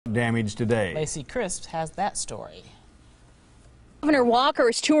drought damage today. Lacey Crisp has that story. Governor Walker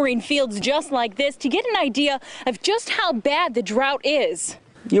is touring fields just like this to get an idea of just how bad the drought is.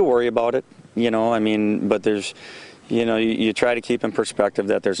 You worry about it, but there's, you try to keep in perspective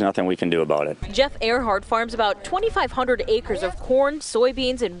that there's nothing we can do about it. Jeff Earhart farms about 2,500 acres of corn,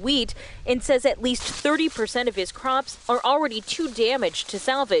 soybeans, and wheat and says at least 30% of his crops are already too damaged to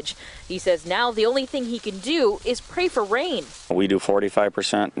salvage. He says now the only thing he can do is pray for rain. We do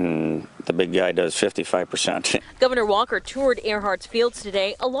 45% and the big guy does 55%. Governor Walker toured Earhart's fields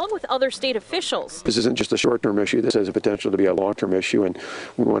today along with other state officials. This isn't just a short-term issue. This has a potential to be a long-term issue, and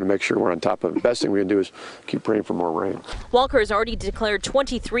we want to make sure we're on top of it. The best thing we can do is keep praying for more rain. Walker has already declared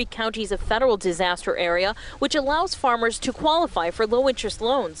 23 counties a federal disaster area, which allows farmers to qualify for low-interest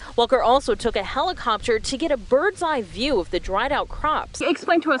loans. Walker also took a helicopter to get a bird's-eye view of the dried-out crops.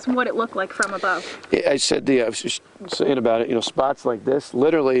 Explain to us what it looked like from above. I was just saying about it, spots like this,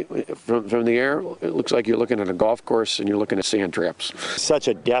 literally from the air, it looks like you're looking at a golf course and you're looking at sand traps. Such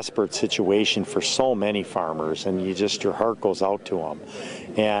a desperate situation for so many farmers, and your heart goes out to them.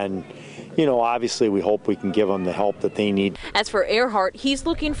 And obviously we hope we can give them the help that they need. As for Earhart, he's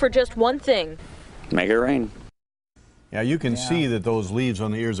looking for just one thing. Make it rain. Yeah, you can see that those leaves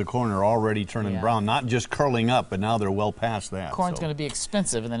on the ears of corn are already turning brown, not just curling up, but now they're well past that. Corn's going to be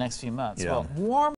expensive in the next few months. Yeah. Well, warm